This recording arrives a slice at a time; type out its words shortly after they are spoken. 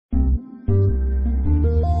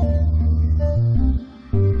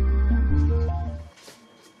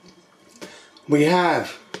we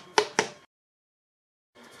have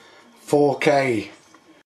 4K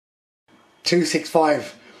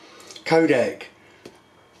 265 codec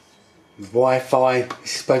with Wi-Fi. This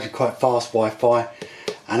is supposed to be quite fast Wi-Fi,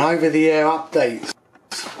 and over-the-air updates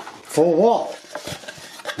for what?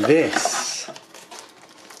 This.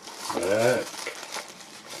 Look.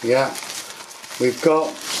 Yeah, we've got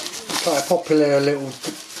quite a popular little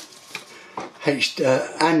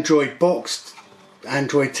Android box,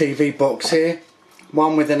 Android TV box here.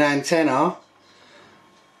 One with an antenna,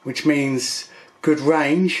 which means good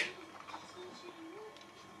range.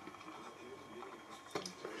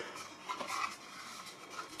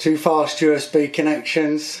 Two fast USB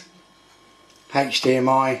connections,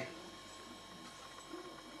 HDMI.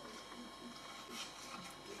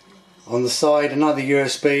 On the side another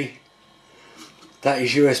USB, that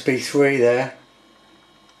is USB 3 there.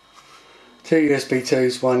 Two USB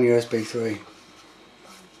 2s, one USB 3.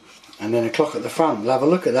 And then a clock at the front. We'll have a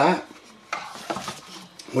look at that.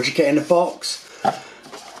 What you get in the box?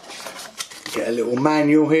 Get a little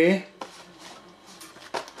manual here.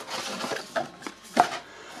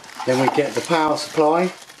 Then we get the power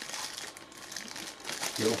supply.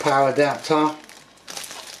 Little power adapter.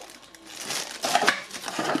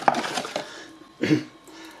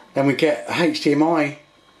 Then we get a HDMI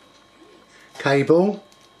cable.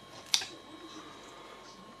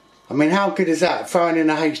 I mean, how good is that? Throwing in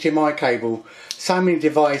a HDMI cable. So many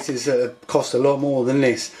devices that cost a lot more than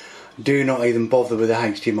this do not even bother with a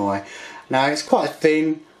HDMI. Now it's quite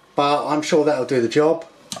thin, but I'm sure that'll do the job.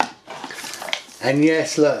 And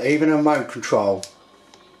yes, look, even a remote control.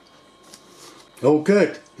 All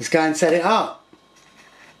good. Let's go and set it up.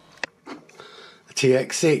 A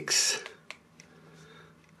TX6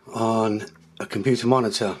 on a computer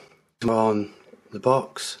monitor on the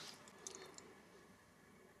box.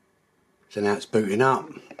 So now it's booting up.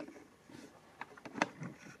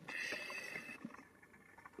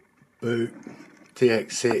 Boot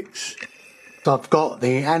TX6. So I've got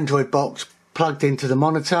the Android box plugged into the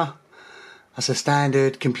monitor. That's a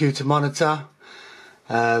standard computer monitor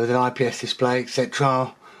with an IPS display,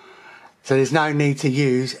 etc. So there's no need to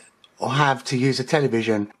use or have to use a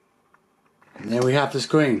television. And there we have the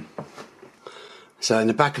screen. So in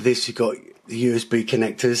the back of this you've got the USB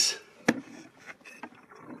connectors,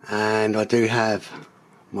 and I do have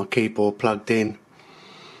my keyboard plugged in.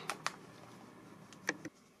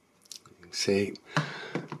 See,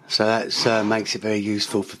 so that makes it very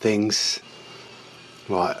useful for things.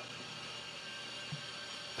 Right,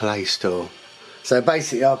 Play Store. So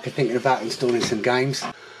basically I'm thinking about installing some games,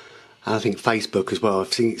 and I think Facebook as well.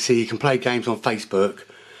 So you can play games on Facebook.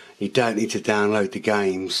 You don't need to download the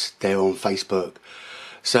games, they're on Facebook.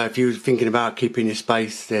 So if you're thinking about keeping your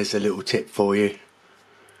space, there's a little tip for you.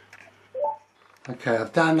 Okay,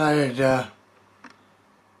 I've downloaded a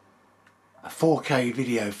 4K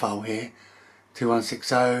video file here,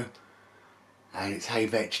 2160, and it's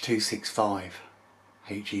HEVC 265,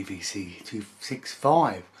 HEVC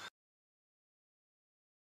 265.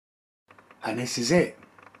 And this is it.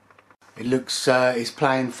 It looks, it's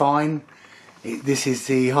playing fine. This is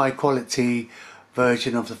the high quality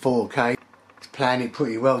version of the 4K. It's playing it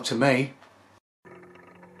pretty well to me.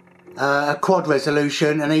 A quad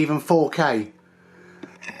resolution and even 4K.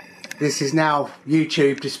 This is now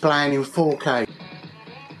YouTube displaying in 4K.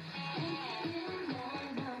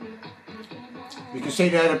 You can see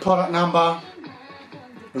there the product number,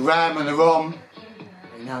 the RAM and the ROM.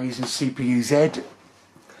 We're now using CPU Z,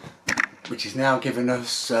 which is now giving us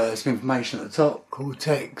some information at the top.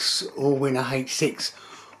 Cortex Allwinner H6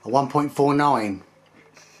 1.49.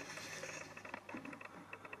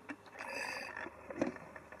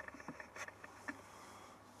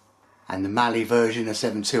 And the Mali version of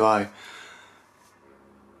 720.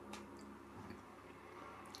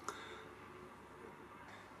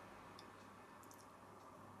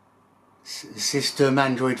 System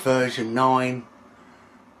Android version 9.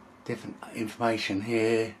 Different information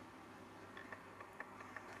here.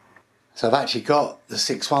 So I've actually got the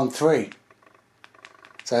 613.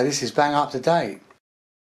 So this is bang up to date.